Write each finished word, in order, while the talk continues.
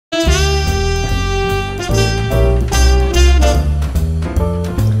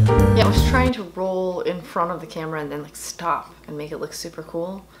front of the camera and then like stop and make it look super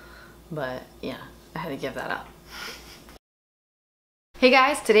cool. But yeah, I had to give that up. Hey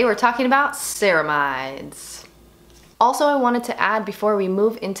guys, today we're talking about ceramides. Also, I wanted to add before we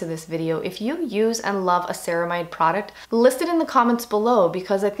move into this video, if you use and love a ceramide product, list it in the comments below,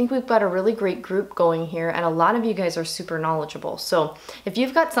 because I think we've got a really great group going here and a lot of you guys are super knowledgeable. So if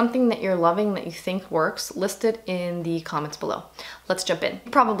you've got something that you're loving that you think works, list it in the comments below. Let's jump in.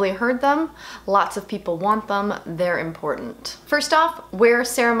 You probably heard them. Lots of people want them. They're important. First off, where are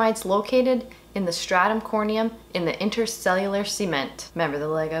ceramides located? In the stratum corneum, in the intercellular cement. Remember the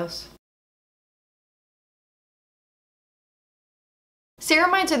Legos?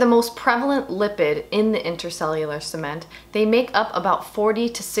 Ceramides are the most prevalent lipid in the intercellular cement. They make up about 40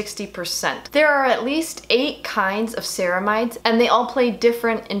 to 60%. There are at least 8 kinds of ceramides, and they all play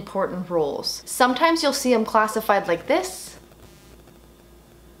different important roles. Sometimes you'll see them classified like this,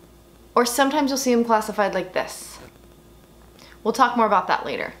 or sometimes you'll see them classified like this. We'll talk more about that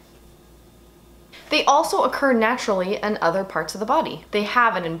later. They also occur naturally in other parts of the body. They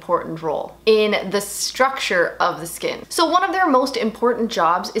have an important role in the structure of the skin. So one of their most important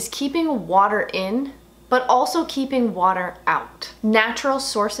jobs is keeping water in, but also keeping water out. Natural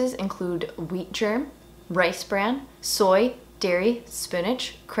sources include wheat germ, rice bran, soy, dairy,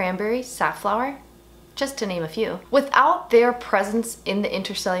 spinach, cranberry, safflower, just to name a few. Without their presence in the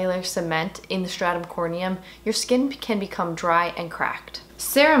intercellular cement in the stratum corneum, your skin can become dry and cracked.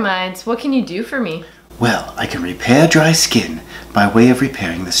 Ceramides, what can you do for me? Well, I can repair dry skin by way of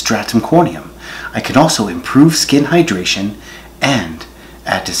repairing the stratum corneum. I can also improve skin hydration and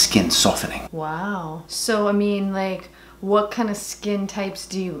add to skin softening. Wow. So, I mean, like, what kind of skin types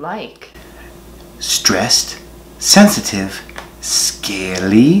do you like? Stressed, sensitive,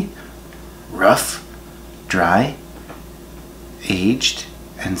 scaly, rough, dry, aged,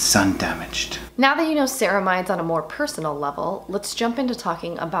 and sun damaged. Now that you know ceramides on a more personal level, let's jump into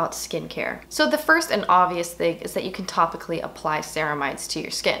talking about skincare. So the first and obvious thing is that you can topically apply ceramides to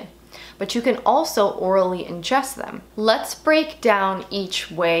your skin, but you can also orally ingest them. Let's break down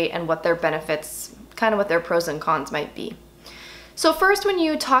each way and what their benefits, kind of what their pros and cons might be. So first, when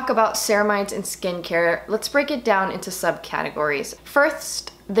you talk about ceramides in skincare, let's break it down into subcategories.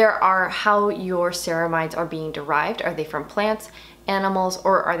 First, there are how your ceramides are being derived. Are they from plants, animals,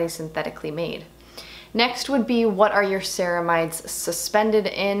 or are they synthetically made? Next would be, what are your ceramides suspended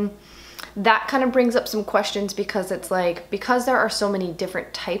in? That kind of brings up some questions, because it's like, because there are so many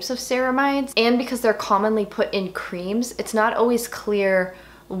different types of ceramides and because they're commonly put in creams, it's not always clear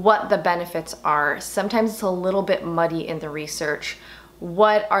what the benefits are. Sometimes it's a little bit muddy in the research.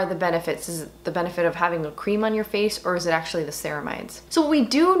 What are the benefits? Is it the benefit of having a cream on your face, or is it actually the ceramides? So what we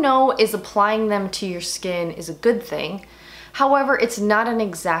do know is applying them to your skin is a good thing. However, it's not an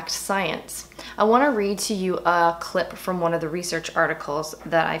exact science. I want to read to you a clip from one of the research articles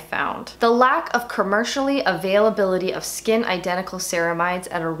that I found. The lack of commercially availability of skin identical ceramides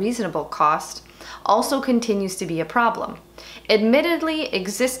at a reasonable cost also continues to be a problem. Admittedly,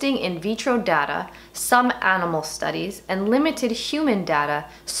 existing in vitro data, some animal studies, and limited human data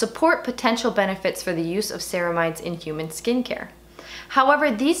support potential benefits for the use of ceramides in human skincare.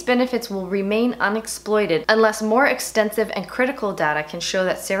 However, these benefits will remain unexploited unless more extensive and critical data can show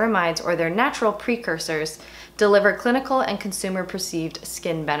that ceramides, or their natural precursors, deliver clinical and consumer perceived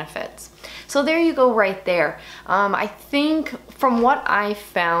skin benefits. So there you go right there. I think from what I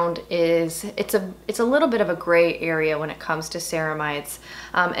found is it's a little bit of a gray area when it comes to ceramides,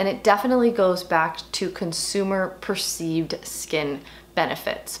 and it definitely goes back to consumer perceived skin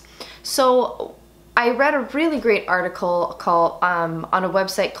benefits. So I read a really great article called on a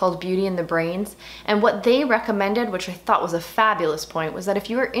website called Beauty in the Brains, and what they recommended, which I thought was a fabulous point, was that if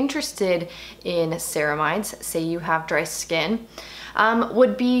you are interested in ceramides, say you have dry skin,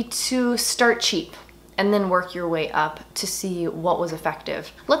 would be to start cheap and then work your way up to see what was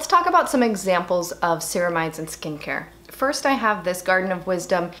effective. Let's talk about some examples of ceramides in skincare. First, I have this Garden of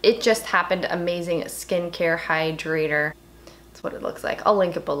Wisdom It Just Happened Amazing Skincare Hydrator. That's what it looks like. I'll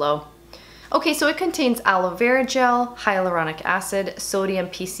link it below. Okay, so it contains aloe vera gel, hyaluronic acid, sodium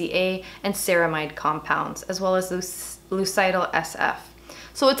PCA, and ceramide compounds, as well as lucidal SF.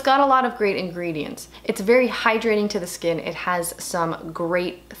 So it's got a lot of great ingredients. It's very hydrating to the skin. It has some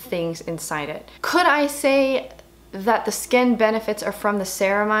great things inside it. Could I say that the skin benefits are from the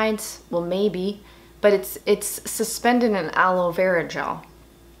ceramides? Well, maybe, but it's suspended in aloe vera gel.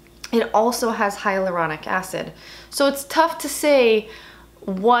 It also has hyaluronic acid. So it's tough to say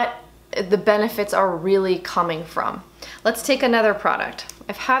what the benefits are really coming from. Let's take another product.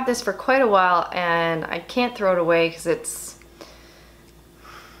 I've had this for quite a while and I can't throw it away because it's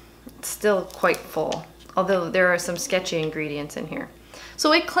still quite full. although there are some sketchy ingredients in here.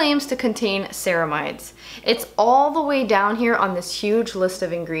 So it claims to contain ceramides. It's all the way down here on this huge list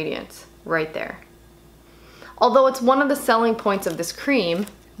of ingredients, right there. Although it's one of the selling points of this cream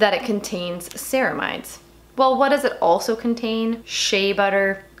that it contains ceramides. Well, what does it also contain? Shea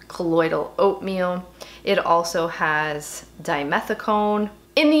butter, colloidal oatmeal. It also has dimethicone.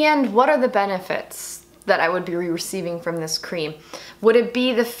 In the end, what are the benefits that I would be receiving from this cream? Would it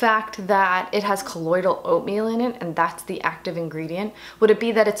be the fact that it has colloidal oatmeal in it and that's the active ingredient? Would it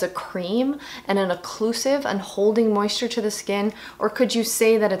be that it's a cream and an occlusive and holding moisture to the skin? Or could you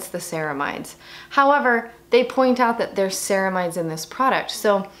say that it's the ceramides? However, they point out that there's ceramides in this product.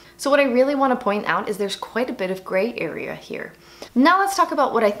 So what I really want to point out is there's quite a bit of gray area here. Now let's talk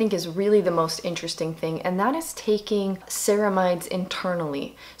about what I think is really the most interesting thing, and that is taking ceramides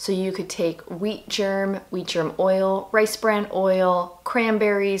internally. So you could take wheat germ oil, rice bran oil,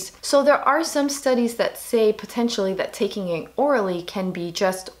 cranberries. So there are some studies that say potentially that taking it orally can be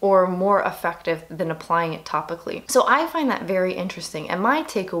just or more effective than applying it topically. So I find that very interesting, and my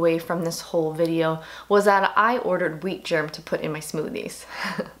takeaway from this whole video was that I ordered wheat germ to put in my smoothies.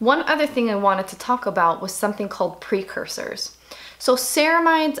 One other thing I wanted to talk about was something called precursors. So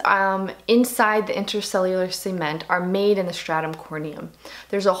ceramides inside the intercellular cement are made in the stratum corneum.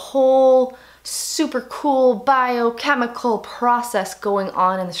 There's a whole super cool biochemical process going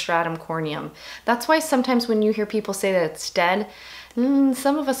on in the stratum corneum. That's why sometimes when you hear people say that it's dead,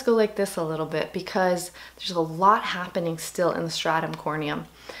 some of us go like this a little bit because there's a lot happening still in the stratum corneum.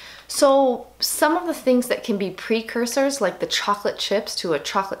 So some of the things that can be precursors, like the chocolate chips to a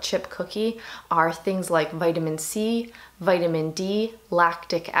chocolate chip cookie, are things like vitamin C, vitamin D,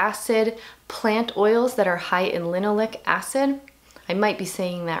 lactic acid, plant oils that are high in linoleic acid. I might be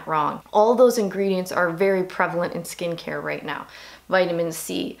saying that wrong. All those ingredients are very prevalent in skincare right now. Vitamin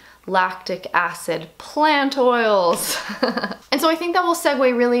C, lactic acid, plant oils. And so I think that will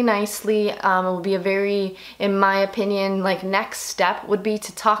segue really nicely. It will be a very, in my opinion, like next step would be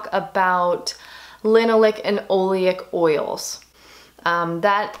to talk about linoleic and oleic oils.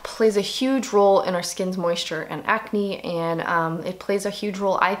 That plays a huge role in our skin's moisture and acne, and it plays a huge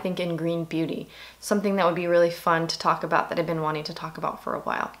role, I think, in green beauty. Something that would be really fun to talk about that I've been wanting to talk about for a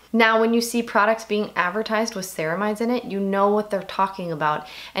while. Now, when you see products being advertised with ceramides in it, you know what they're talking about,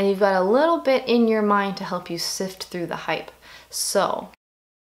 and you've got a little bit in your mind to help you sift through the hype. So